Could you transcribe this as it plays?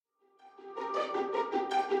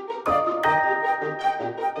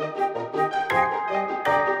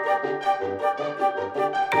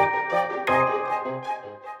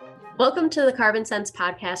Welcome to the Carbon Sense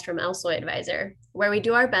podcast from Soy Advisor, where we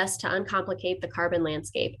do our best to uncomplicate the carbon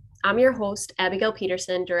landscape. I'm your host, Abigail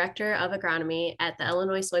Peterson, Director of Agronomy at the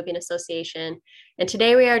Illinois Soybean Association, and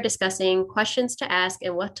today we are discussing questions to ask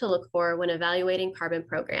and what to look for when evaluating carbon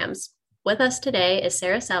programs. With us today is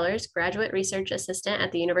Sarah Sellers, Graduate Research Assistant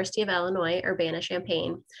at the University of Illinois,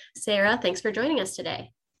 Urbana-Champaign. Sarah, thanks for joining us today.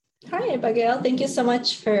 Hi, Abigail. Thank you so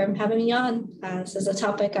much for having me on. This is a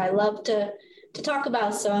topic I love to talk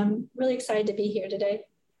about, so I'm really excited to be here today.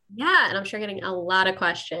 Yeah, and I'm sure getting a lot of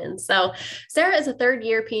questions. So Sarah is a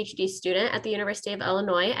third-year PhD student at the University of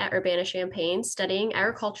Illinois at Urbana-Champaign, studying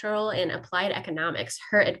agricultural and applied economics.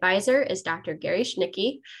 Her advisor is Dr. Gary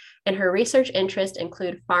Schnicke, and her research interests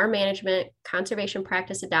include farm management, conservation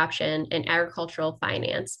practice adoption, and agricultural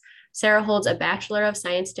finance. Sarah holds a Bachelor of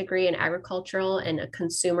Science degree in Agricultural and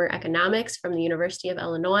Consumer Economics from the University of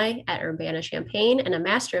Illinois at Urbana-Champaign and a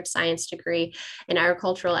Master of Science degree in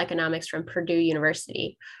Agricultural Economics from Purdue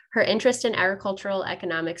University. Her interest in agricultural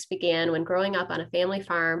economics began when growing up on a family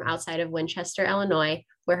farm outside of Winchester, Illinois,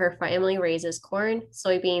 where her family raises corn,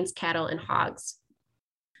 soybeans, cattle, and hogs.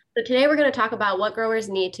 So today we're going to talk about what growers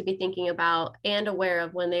need to be thinking about and aware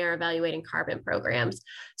of when they are evaluating carbon programs,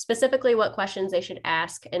 specifically what questions they should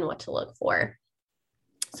ask and what to look for.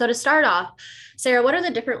 So to start off, Sarah, what are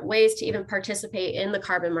the different ways to even participate in the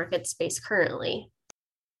carbon market space currently?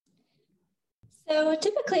 So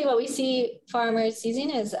typically what we see farmers using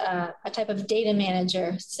is a type of data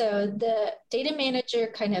manager. So the data manager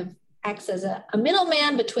kind of acts as a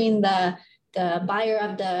middleman between the buyer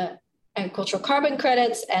of the agricultural carbon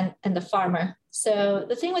credits and the farmer. So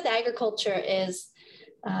the thing with agriculture is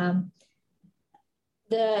the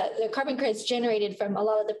carbon credits generated from a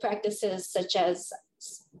lot of the practices such as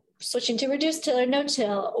switching to reduced till or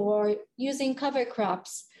no-till or using cover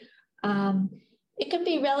crops. It can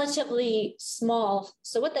be relatively small.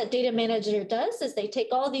 So what that data manager does is they take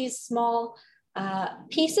all these small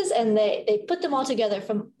pieces and they put them all together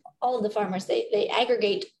from all of the farmers. They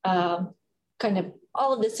aggregate kind of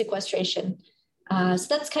all of the sequestration. So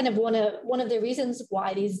that's kind of one of the reasons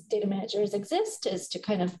why these data managers exist, is to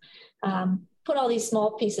kind of put all these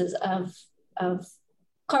small pieces of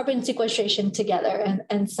carbon sequestration together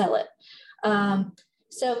and sell it.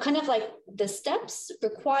 So kind of like the steps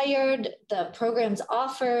required, the programs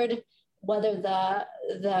offered, whether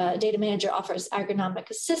the data manager offers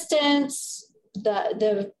agronomic assistance,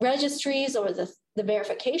 the registries or the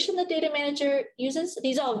verification the data manager uses,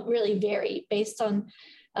 these all really vary based on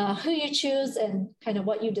who you choose and kind of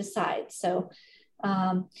what you decide. So,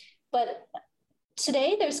 but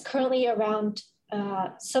today there's currently around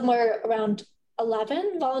somewhere around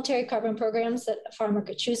 11 voluntary carbon programs that a farmer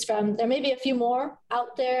could choose from. There may be a few more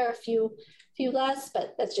out there, a few less,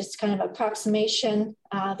 but that's just kind of approximation.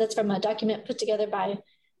 That's from a document put together by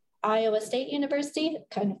Iowa State University,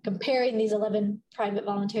 kind of comparing these 11 private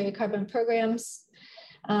voluntary carbon programs.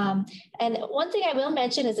 And one thing I will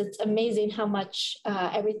mention is it's amazing how much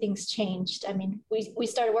everything's changed. I mean, we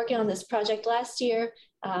started working on this project last year.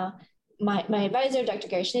 My advisor, Dr.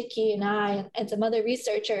 Gary Schnicke, and I, and some other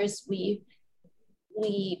researchers, we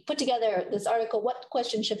put together this article, What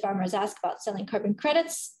Questions Should Farmers Ask About Selling Carbon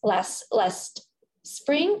Credits, last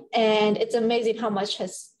spring, and it's amazing how much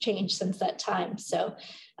has changed since that time. So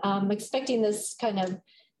I'm expecting this kind of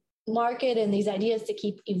market and these ideas to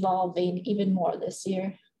keep evolving even more this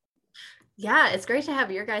year. Yeah, it's great to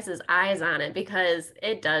have your guys' eyes on it because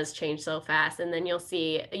it does change so fast. And then you'll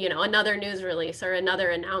see, another news release or another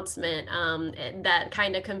announcement that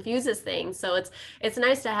kind of confuses things. So it's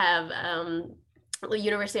nice to have the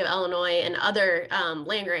University of Illinois and other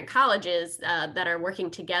land-grant colleges that are working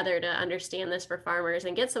together to understand this for farmers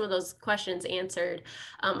and get some of those questions answered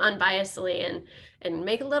unbiasedly and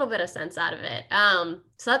make a little bit of sense out of it.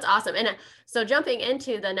 So that's awesome. And so jumping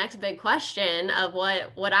into the next big question of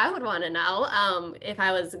what I would want to know if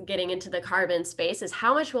I was getting into the carbon space is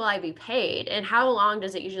how much will I be paid and how long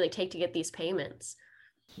does it usually take to get these payments?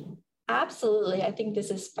 Absolutely. I think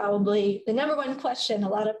this is probably the number one question a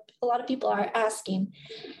lot of people are asking.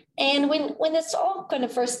 And when this all kind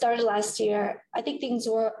of first started last year, I think things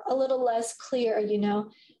were a little less clear,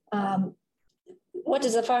 what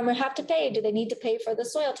does a farmer have to pay? Do they need to pay for the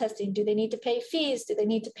soil testing? Do they need to pay fees? Do they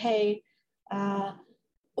need to pay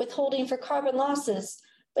withholding for carbon losses?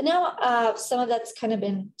 But now some of that's kind of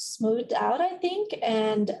been smoothed out, I think,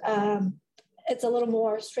 and it's a little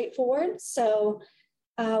more straightforward. So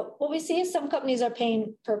what we see is some companies are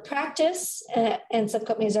paying per practice and some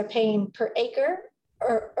companies are paying per acre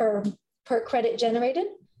or per credit generated.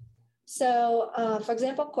 So for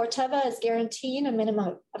example, Corteva is guaranteeing a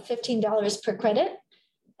minimum of $15 per credit.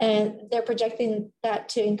 and they're projecting that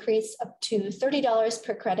to increase up to $30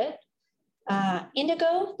 per credit.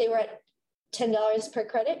 Indigo, they were at $10 per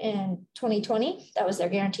credit in 2020. That was their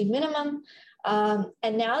guaranteed minimum.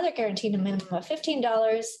 And now they're guaranteed a minimum of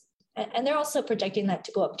 $15. And they're also projecting that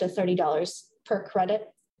to go up to $30 per credit.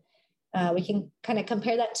 We can kind of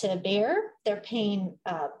compare that to Bayer. They're paying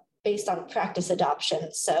based on practice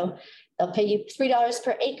adoption. So they'll pay you $3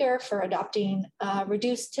 per acre for adopting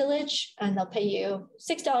reduced tillage, and they'll pay you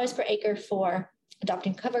 $6 per acre for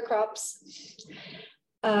adopting cover crops.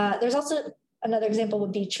 There's also another example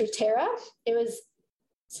would be Truterra. It was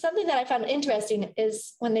something that I found interesting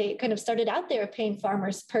is when they kind of started out, they were paying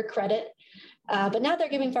farmers per credit, but now they're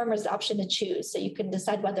giving farmers the option to choose. So you can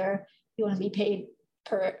decide whether you want to be paid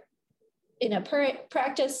per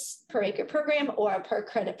practice per acre program or a per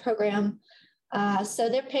credit program. So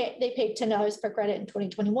they paid $10 per credit in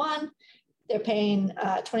 2021. They're paying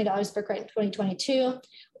 $20 per credit in 2022.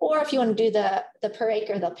 Or if you want to do the per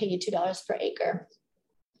acre, they'll pay you $2 per acre.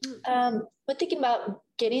 But thinking about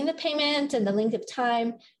getting the payment and the length of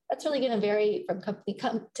time, that's really going to vary from company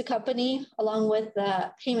to company, along with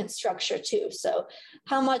the payment structure too. So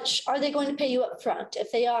how much are they going to pay you up front?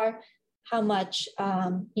 If they are, how much,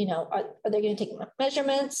 are they going to take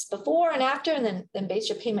measurements before and after, and then base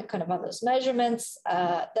your payment kind of on those measurements?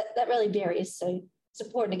 That really varies. So it's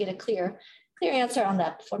important to get a clear answer on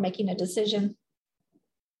that before making a decision.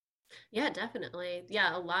 Yeah, definitely.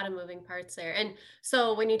 Yeah, a lot of moving parts there. And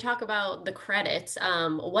so when you talk about the credits,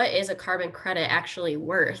 what is a carbon credit actually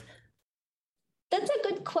worth? That's a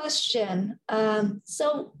good question.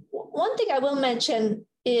 So one thing I will mention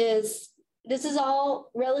is this is all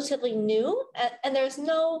relatively new, and there's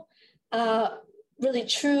no really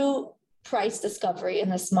true price discovery in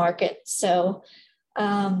this market. So,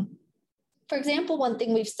 for example, one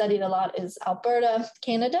thing we've studied a lot is Alberta,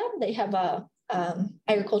 Canada. They have a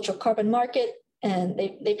agricultural carbon market, and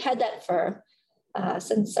they've had that for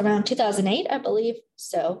since around 2008, I believe.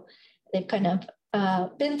 So they've kind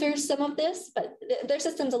of been through some of this, but their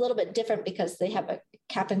system's a little bit different because they have a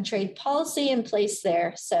cap and trade policy in place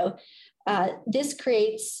there. So this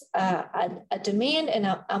creates a demand and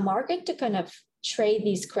a market to kind of trade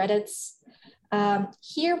these credits.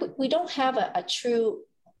 Here, we don't have a true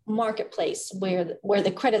marketplace where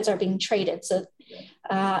the credits are being traded. So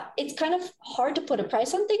it's kind of hard to put a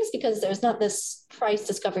price on things because there's not this price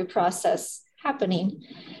discovery process happening.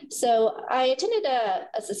 So I attended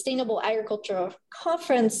a sustainable agricultural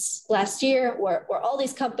conference last year where all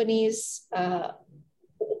these companies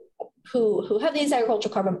who have these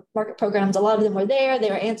agricultural carbon market programs, a lot of them were there. They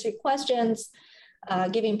were answering questions,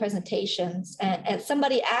 giving presentations, and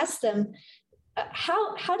somebody asked them,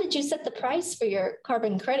 how did you set the price for your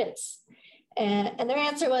carbon credits? And their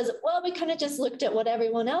answer was, well, we kind of just looked at what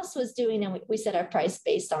everyone else was doing and we set our price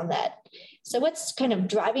based on that. So what's kind of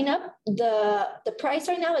driving up the price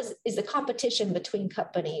right now is the competition between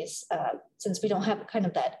companies, since we don't have kind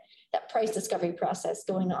of that price discovery process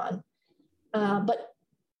going on. But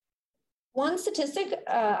one statistic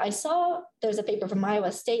I saw, there's a paper from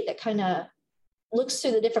Iowa State that kind of looks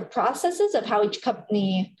through the different processes of how each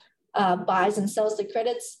company buys and sells the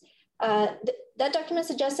credits. That document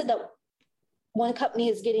suggested that one company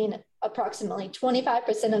is getting approximately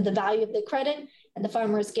 25% of the value of the credit, and the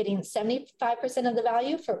farmer is getting 75% of the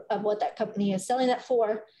value of what that company is selling it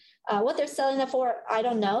for. What they're selling it for, I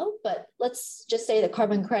don't know, but let's just say the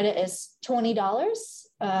carbon credit is $20.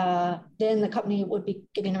 Then the company would be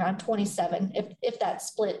getting around 27 if that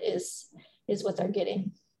split is what they're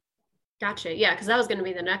getting. Gotcha. Yeah, because that was going to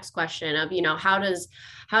be the next question of, how does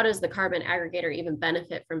the carbon aggregator even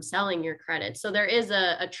benefit from selling your credit? So there is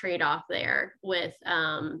a trade-off there with,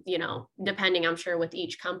 depending, I'm sure, with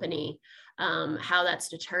each company, how that's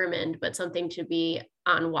determined, but something to be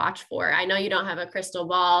on watch for. I know you don't have a crystal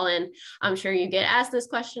ball, and I'm sure you get asked this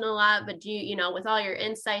question a lot, but do you, with all your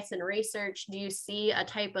insights and research, do you see a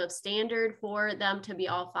type of standard for them to be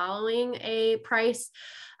all following a price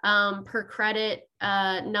per credit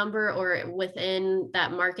number, or within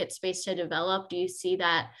that market space to develop? Do you see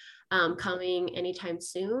that coming anytime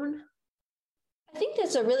soon? I think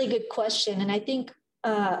that's a really good question. And I think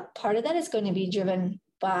part of that is going to be driven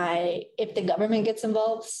by if the government gets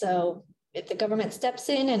involved. So if the government steps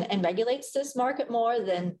in and regulates this market more,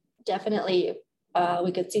 then definitely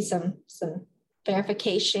we could see some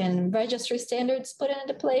verification registry standards put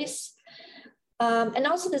into place. And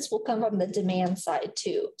also this will come from the demand side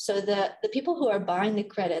too. So the people who are buying the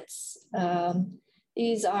credits,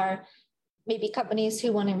 these are maybe companies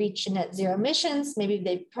who want to reach net zero emissions. Maybe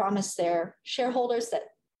they promise their shareholders that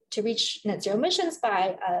to reach net zero emissions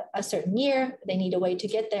by a certain year, they need a way to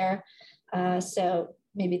get there. So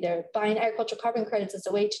maybe they're buying agricultural carbon credits as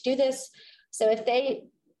a way to do this. So if they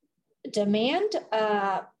demand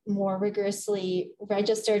more rigorously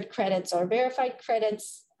registered credits or verified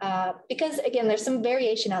credits, because again, there's some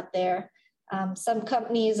variation out there. Some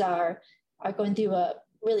companies are going through a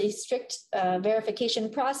really strict verification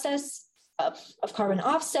process of carbon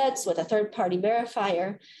offsets with a third-party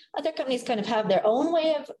verifier. Other companies kind of have their own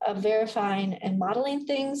way of verifying and modeling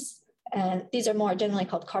things. And these are more generally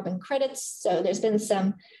called carbon credits. So there's been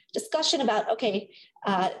some discussion about, okay,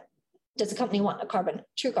 does a company want a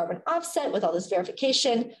true carbon offset with all this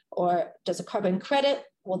verification, or does a carbon credit,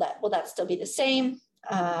 will that still be the same?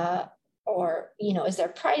 Or, is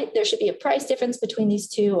there should be a price difference between these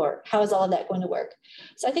two, or how is all of that going to work?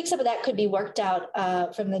 So I think some of that could be worked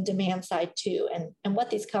out from the demand side too, and what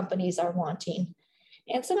these companies are wanting.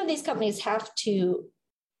 And some of these companies have to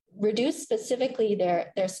reduce specifically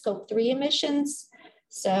their scope 3 emissions.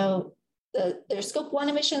 So their scope 1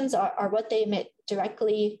 emissions are what they emit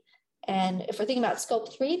directly. And if we're thinking about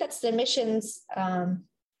scope 3, that's the emissions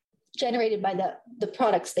generated by the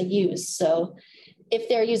products they use. So if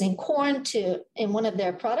they're using corn in one of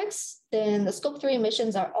their products, then the scope 3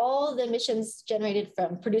 emissions are all the emissions generated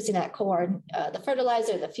from producing that corn, the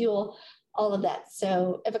fertilizer, the fuel, all of that.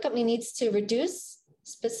 So if a company needs to reduce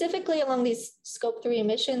specifically along these scope 3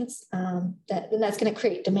 emissions, then that's going to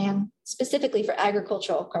create demand specifically for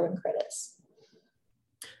agricultural carbon credits.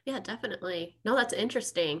 Yeah, definitely. No, that's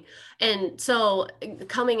interesting. And so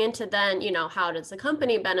coming into then, how does the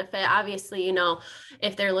company benefit? Obviously,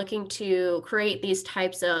 if they're looking to create these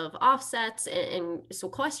types of offsets and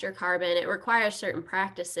sequester carbon, it requires certain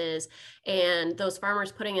practices, and those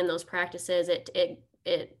farmers putting in those practices,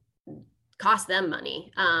 it cost them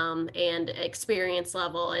money and experience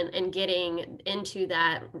level and getting into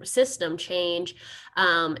that system change.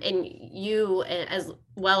 And you, as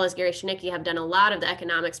well as Gary Schnicke, have done a lot of the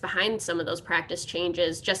economics behind some of those practice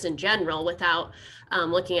changes just in general, without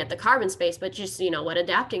looking at the carbon space, but just, what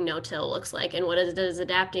adapting no-till looks like and what does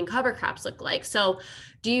adapting cover crops look like. So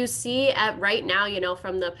do you see right now,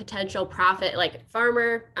 from the potential profit, like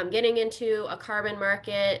farmer, I'm getting into a carbon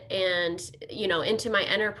market and, into my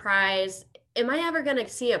enterprise, am I ever going to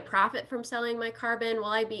see a profit from selling my carbon? Will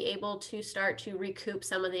I be able to start to recoup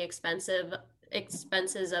some of the expenses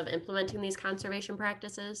of implementing these conservation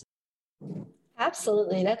practices?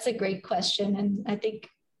 Absolutely. That's a great question. And I think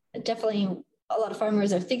definitely a lot of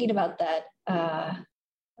farmers are thinking about that.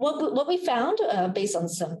 What we found based on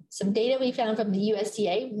some data we found from the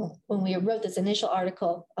USDA when we wrote this initial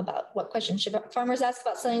article about what questions should farmers ask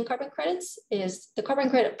about selling carbon credits is the carbon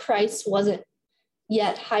credit price wasn't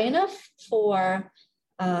yet high enough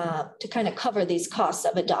to kind of cover these costs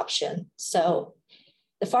of adoption. So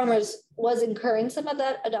the farmers was incurring some of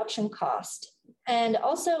that adoption cost. And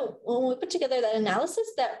also when we put together that analysis,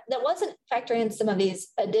 that wasn't factoring in some of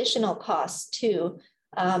these additional costs too,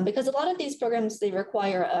 because a lot of these programs, they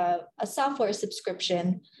require a software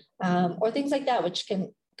subscription or things like that, which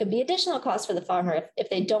can be additional costs for the farmer if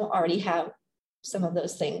they don't already have some of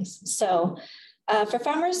those things. So for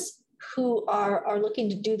farmers who are looking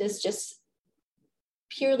to do this just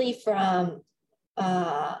purely from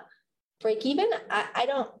break even,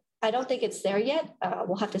 I don't think it's there yet.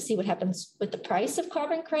 We'll have to see what happens with the price of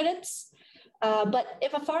carbon credits. But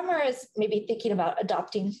if a farmer is maybe thinking about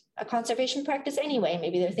adopting a conservation practice anyway,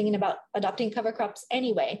 maybe they're thinking about adopting cover crops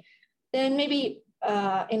anyway, then maybe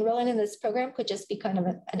enrolling in this program could just be kind of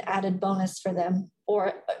an added bonus for them.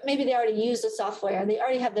 Or maybe they already use the software, they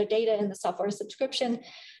already have their data in the software subscription,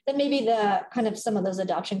 then maybe the kind of some of those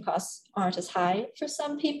adoption costs aren't as high for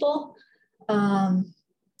some people.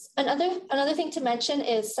 Another thing to mention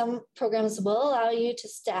is some programs will allow you to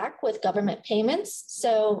stack with government payments.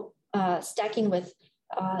 So stacking with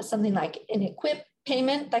something like an EQIP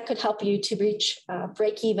payment that could help you to reach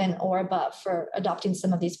break even or above for adopting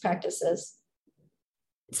some of these practices.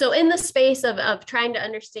 So in the space of trying to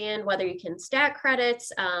understand whether you can stack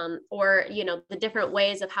credits or, the different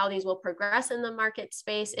ways of how these will progress in the market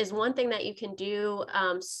space, is one thing that you can do,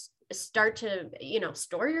 start to,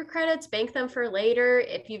 store your credits, bank them for later.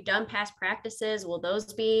 If you've done past practices, will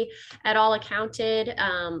those be at all accounted?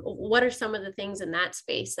 What are some of the things in that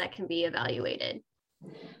space that can be evaluated?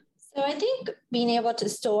 So I think being able to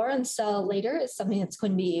store and sell later is something that's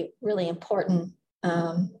going to be really important.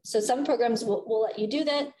 So some programs will let you do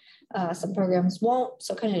that. Some programs won't.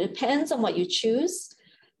 So it kind of depends on what you choose.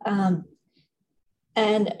 And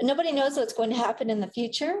nobody knows what's going to happen in the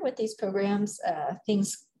future with these programs.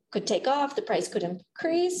 Things could take off, the price could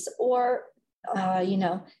increase, or,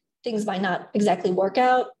 things might not exactly work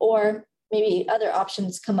out, or maybe other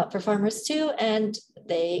options come up for farmers too. And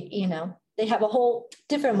they they have a whole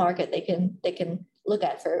different market they can look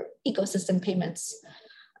at for ecosystem payments.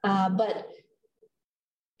 But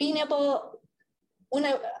being able, when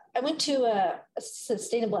I went to a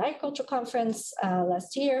sustainable agriculture conference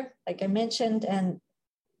last year, like I mentioned, and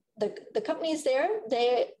the companies there,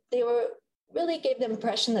 they were really gave the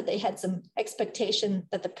impression that they had some expectation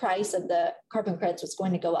that the price of the carbon credits was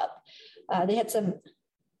going to go up. They had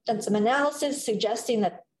done some analysis suggesting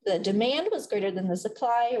that the demand was greater than the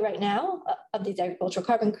supply right now of these agricultural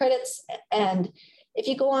carbon credits. And if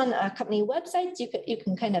you go on company websites, you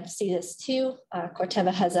can kind of see this too.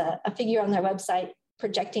 Corteva has a figure on their website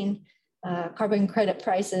projecting carbon credit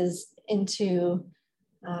prices into,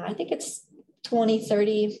 I think it's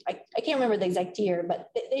 2030. I can't remember the exact year, but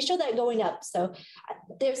they show that going up. So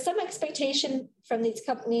there's some expectation from these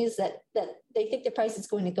companies that they think the price is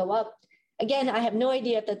going to go up. Again, I have no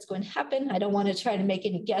idea if that's going to happen. I don't want to try to make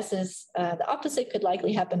any guesses. The opposite could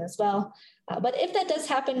likely happen as well. But if that does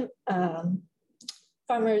happen,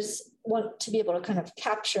 farmers want to be able to kind of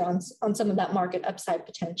capture on some of that market upside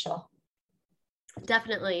potential.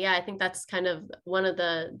 Definitely. Yeah, I think that's kind of one of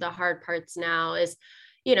the hard parts now is,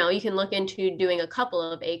 you know, you can look into doing a couple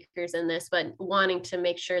of acres in this, but wanting to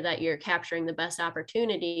make sure that you're capturing the best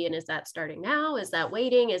opportunity. And is that starting now? Is that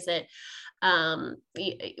waiting? Is it,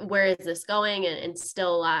 where is this going? And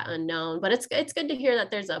still a lot unknown, but it's good to hear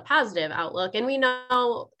that there's a positive outlook. And we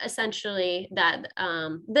know essentially that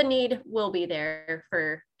the need will be there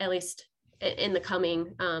for at least in the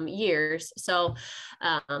coming years. So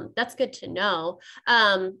that's good to know.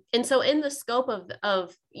 And so in the scope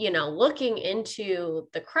of you know, looking into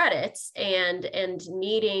the credits and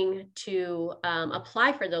needing to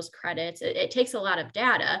apply for those credits, it takes a lot of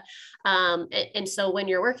data. And so when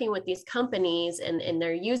you're working with these companies and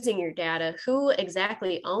they're using your data, who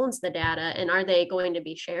exactly owns the data, and are they going to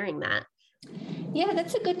be sharing that? Yeah,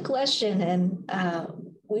 that's a good question. And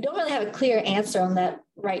we don't really have a clear answer on that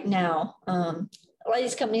right now. A lot of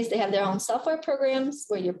these companies, they have their own software programs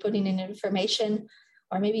where you're putting in information,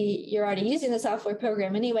 or maybe you're already using the software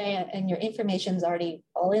program anyway, and your information's already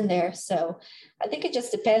all in there. So I think it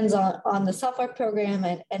just depends on the software program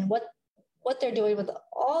and what they're doing with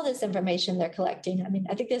all this information they're collecting. I mean,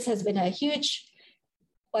 I think this has been a huge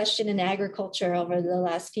question in agriculture over the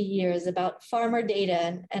last few years about farmer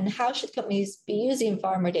data and how should companies be using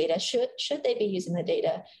farmer data? Should they be using the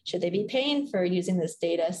data? Should they be paying for using this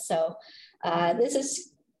data? So this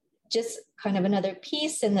is just kind of another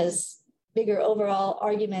piece in this bigger overall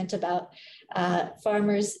argument about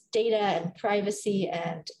farmers' data and privacy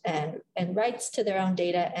and rights to their own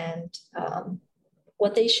data and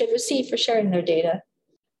what they should receive for sharing their data.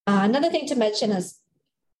 Another thing to mention is,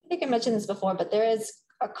 I think I mentioned this before, but there is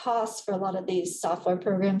a cost for a lot of these software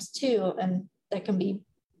programs too, and that can be.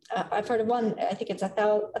 I've heard of one. I think it's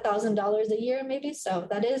 $1,000 a year, maybe. So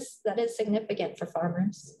that is significant for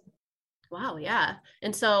farmers. Wow, yeah,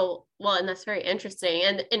 and so and that's very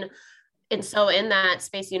interesting, and so in that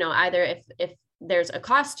space, you know, either if there's a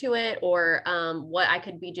cost to it, or what I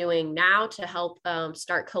could be doing now to help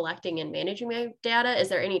start collecting and managing my data. Is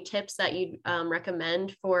there any tips that you'd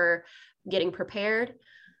recommend for getting prepared?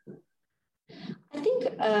 I think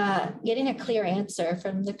getting a clear answer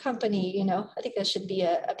from the company, you know, I think that should be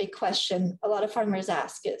a big question a lot of farmers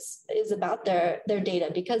ask is about their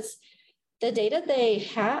data, because the data they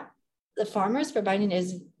have, the farmers providing,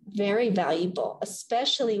 is very valuable,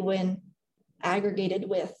 especially when aggregated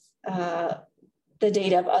with the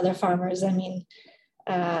data of other farmers. I mean,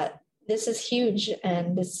 this is huge,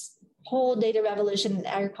 and this whole data revolution in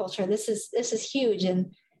agriculture, this is huge,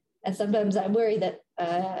 and sometimes I worry that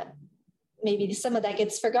maybe some of that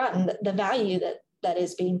gets forgotten, the value that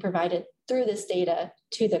is being provided through this data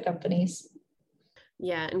to the companies.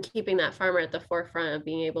 Yeah, and keeping that farmer at the forefront of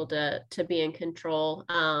being able to be in control,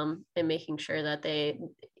 and making sure that they,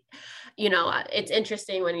 you know, it's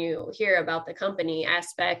interesting when you hear about the company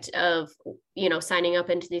aspect of, you know, signing up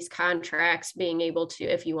into these contracts, being able to,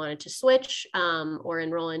 if you wanted to switch or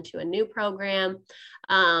enroll into a new program.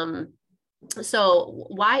 So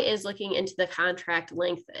why is looking into the contract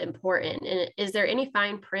length important? And is there any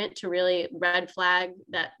fine print to really red flag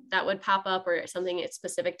that would pop up, or something it's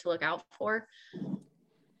specific to look out for?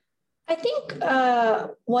 I think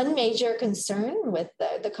one major concern with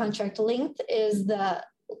the contract length is the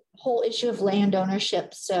whole issue of land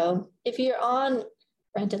ownership. So if you're on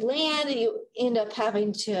rented land, you end up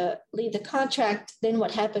having to leave the contract, then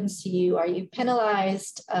what happens to you? Are you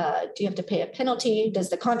penalized? Do you have to pay a penalty? Does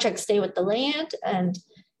the contract stay with the land, and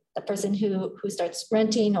the person who starts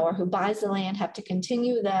renting or who buys the land have to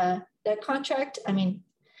continue the contract? I mean,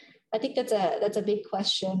 I think that's a big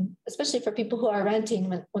question, especially for people who are renting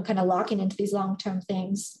when kind of locking into these long-term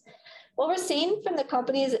things. What we're seeing from the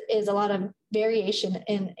companies is a lot of variation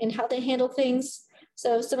in how they handle things.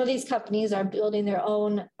 So some of these companies are building their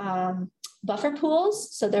own buffer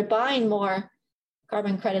pools. So they're buying more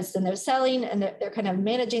carbon credits than they're selling, and they're kind of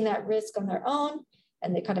managing that risk on their own.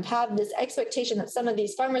 And they kind of have this expectation that some of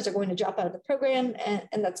these farmers are going to drop out of the program,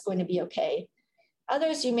 and that's going to be okay.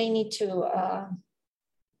 Others, you may need to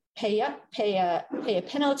pay a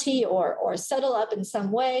penalty or settle up in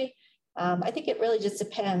some way. I think it really just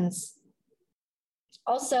depends.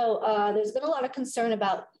 Also, there's been a lot of concern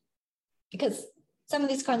about, because some of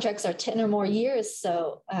these contracts are 10 or more years,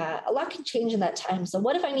 so a lot can change in that time. So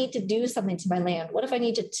what if I need to do something to my land? What if I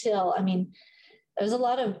need to till? I mean, there's a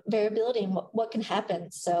lot of variability in what can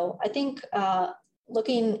happen. So I think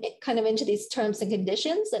looking kind of into these terms and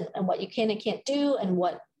conditions and what you can and can't do, and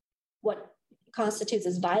what constitutes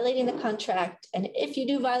as violating the contract. And if you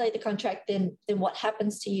do violate the contract, then what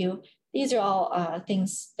happens to you? These are all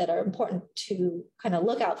things that are important to kind of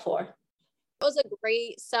look out for. That was a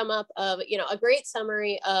great sum up of, a great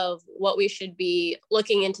summary of what we should be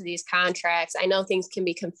looking into these contracts. I know things can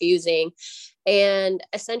be confusing. And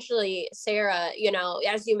essentially, Sarah,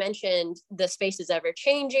 as you mentioned, the space is ever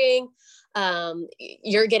changing.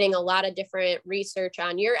 You're getting a lot of different research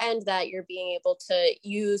on your end that you're being able to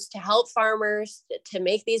use to help farmers to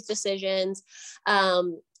make these decisions.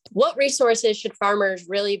 What resources should farmers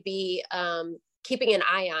really be keeping an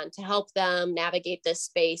eye on to help them navigate this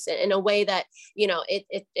space in a way that,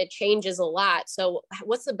 it changes a lot? So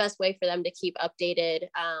what's the best way for them to keep updated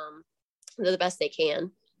the best they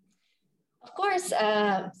can? Of course,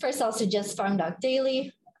 first I'll suggest Farm Doc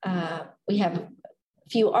Daily. We have a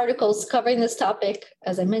few articles covering this topic.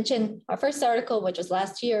 As I mentioned, our first article, which was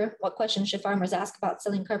last year, what questions should farmers ask about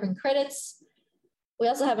selling carbon credits? We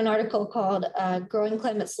also have an article called Growing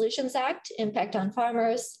Climate Solutions Act, Impact on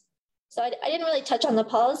Farmers. So I didn't really touch on the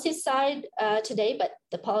policy side today, but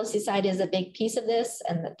the policy side is a big piece of this,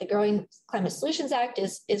 and the Growing Climate Solutions Act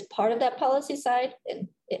is part of that policy side, and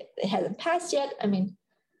it hasn't passed yet.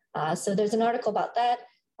 So there's an article about that.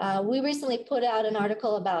 We recently put out an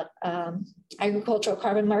article about agricultural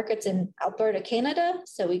carbon markets in Alberta, Canada.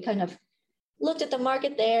 So we kind of looked at the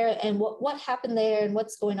market there and what happened there and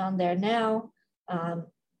what's going on there now,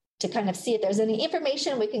 to kind of see if there's any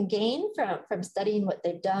information we can gain from studying what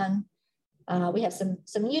they've done. We have some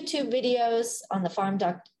YouTube videos on the Farm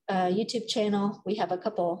Doc YouTube channel. We have a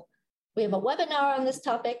webinar on this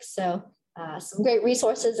topic. So some great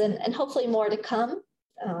resources and hopefully more to come.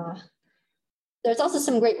 There's also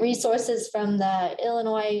some great resources from the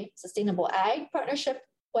Illinois Sustainable Ag Partnership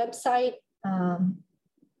website.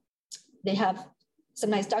 They have some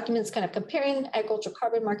nice documents kind of comparing agricultural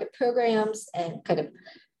carbon market programs and kind of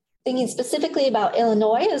thinking specifically about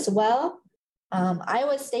Illinois as well.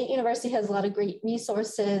 Iowa State University has a lot of great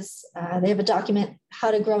resources. They have a document, How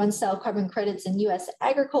to Grow and Sell Carbon Credits in U.S.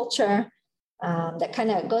 Agriculture, that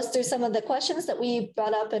kind of goes through some of the questions that we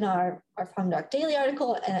brought up in our Farm Doc Daily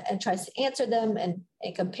article and tries to answer them and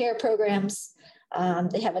compare programs.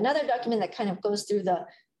 They have another document that kind of goes through the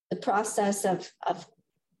process of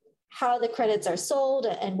how the credits are sold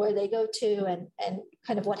and where they go to and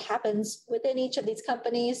kind of what happens within each of these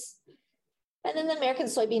companies. And then the American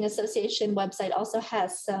Soybean Association website also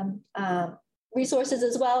has some resources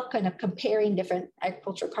as well, kind of comparing different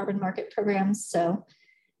agricultural carbon market programs. So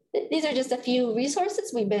these are just a few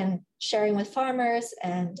resources we've been sharing with farmers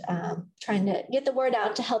and trying to get the word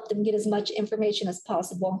out to help them get as much information as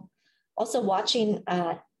possible. Also watching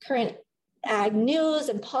current ag news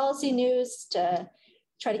and policy news to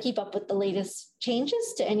try to keep up with the latest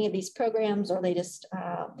changes to any of these programs or latest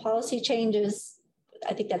policy changes.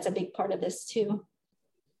 I think that's a big part of this too.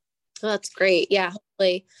 Well, that's great. Yeah,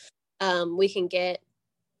 hopefully we can get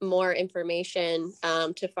more information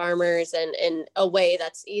to farmers and in a way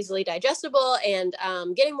that's easily digestible and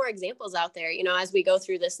getting more examples out there. As we go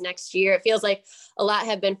through this next year, it feels like a lot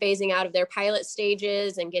have been phasing out of their pilot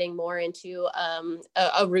stages and getting more into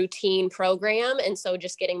a routine program. And so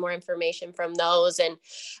just getting more information from those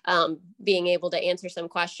and being able to answer some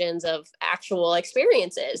questions of actual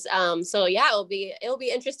experiences. So yeah, it'll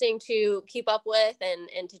be interesting to keep up with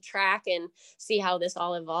and to track and see how this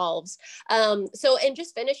all evolves. So, and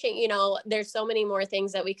just finishing, there's so many more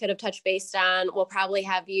things that we could have touched base on. We'll probably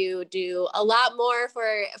have you do a lot more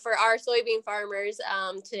for our soybean farmers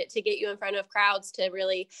to get you in front of crowds to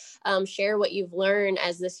really share what you've learned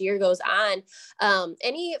as this year goes on.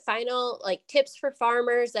 Any final tips for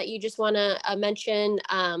farmers that you just want to mention?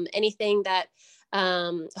 Anything that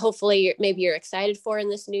hopefully maybe you're excited for in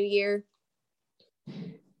this new year?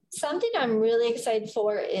 Something I'm really excited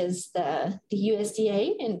for is the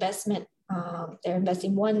USDA investment. They're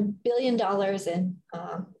investing $1 billion in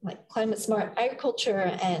like climate smart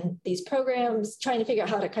agriculture and these programs, trying to figure out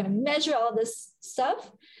how to kind of measure all this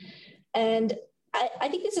stuff. And I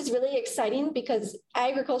think this is really exciting because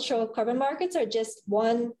agricultural carbon markets are just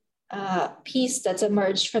one piece that's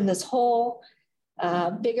emerged from this whole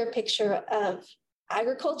bigger picture of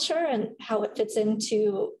agriculture and how it fits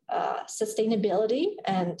into sustainability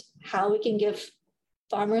and how we can give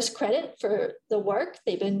farmers credit for the work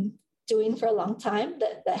they've been doing for a long time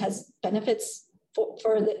that has benefits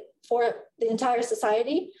for the entire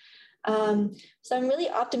society. So I'm really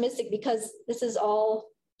optimistic because this is all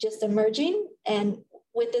just emerging, and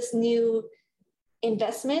with this new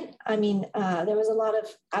investment, I mean, there was a lot of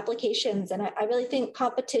applications, and I really think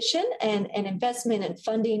competition and investment and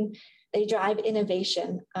funding, they drive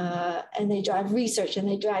innovation and they drive research and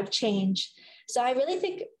they drive change. So I really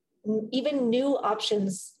think even new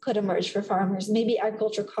options could emerge for farmers. Maybe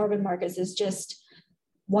agricultural carbon markets is just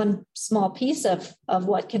one small piece of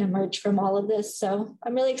what can emerge from all of this. So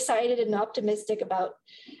I'm really excited and optimistic about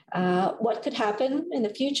what could happen in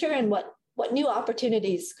the future and what new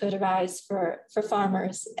opportunities could arise for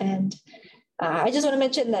farmers. And I just want to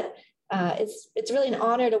mention that it's really an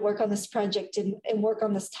honor to work on this project and work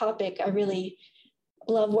on this topic. I really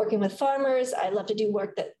love working with farmers. I love to do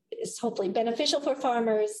work that is hopefully beneficial for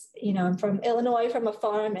farmers. You know, I'm from Illinois, from a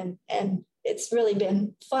farm, and it's really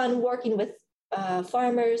been fun working with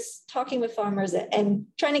farmers, talking with farmers, and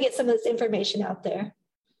trying to get some of this information out there.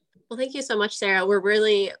 Well, thank you so much, Sarah. We're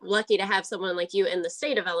really lucky to have someone like you in the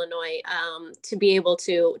state of Illinois to be able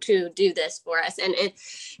to do this for us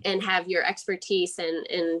and have your expertise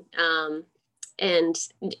and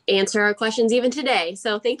answer our questions even today.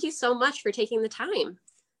 So thank you so much for taking the time.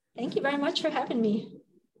 Thank you very much for having me.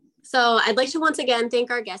 So I'd like to once again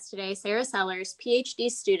thank our guest today, Sarah Sellers,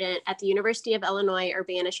 PhD student at the University of Illinois,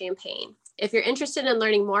 Urbana-Champaign. If you're interested in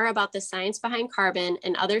learning more about the science behind carbon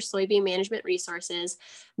and other soybean management resources,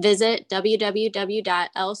 visit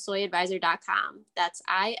www.lsoyadvisor.com. That's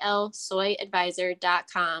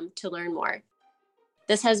ilsoyadvisor.com to learn more.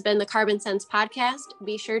 This has been the Carbon Sense podcast.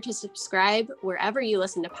 Be sure to subscribe wherever you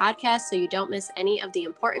listen to podcasts so you don't miss any of the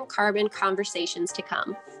important carbon conversations to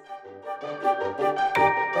come.